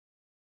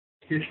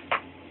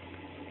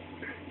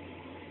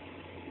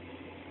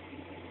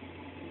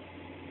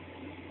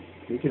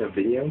Making a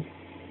video?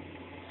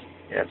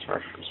 Yeah, it's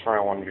for my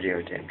one video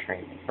game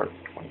train.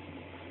 Perfect one.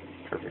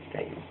 Perfect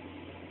thing.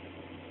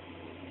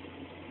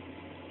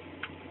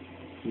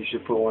 You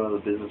should put one of the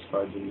business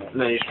cards in there.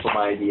 No, you should put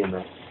my ID in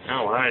there.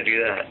 No, why would I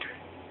do that?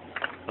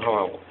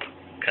 Oh,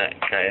 can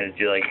I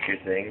do like your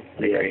thing?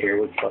 Like Yeah, right here?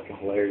 it looks fucking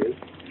hilarious.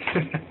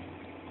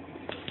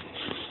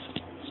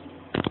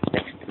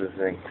 Next to the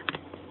thing.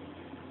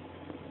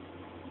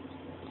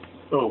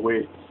 Oh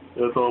wait,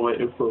 that's all my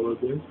info in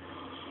there.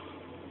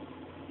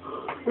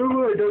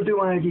 Oh wait, don't do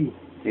my ID.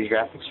 These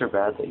graphics are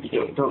bad that you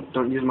can't.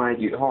 Don't use my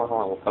ID. Hold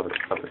on, we'll cover it.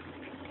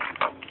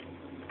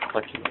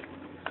 Lucky.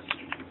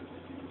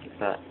 What's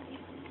that?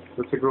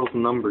 What's the girl's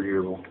number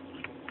here? What's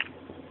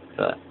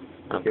that?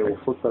 Okay, we'll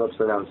flip that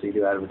upside down so you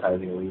do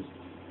advertising at least.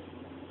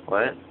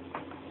 What?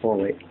 Oh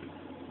wait.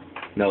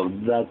 No,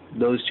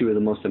 those two are the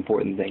most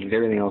important things.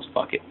 Everything else,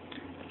 fuck it.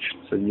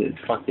 So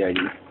fuck the ID.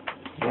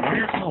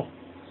 Wow.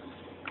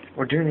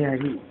 We're doing the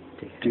ID.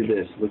 Do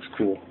this. Looks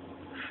cool.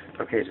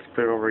 Okay, just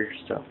put it over your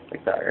stuff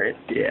like that, right?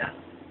 Yeah.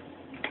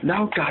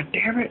 No, god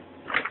damn it.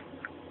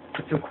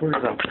 Put some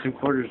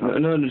quarters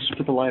on. No, just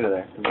put the lighter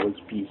there. It looks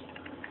peace.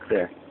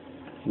 There.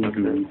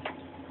 Okay.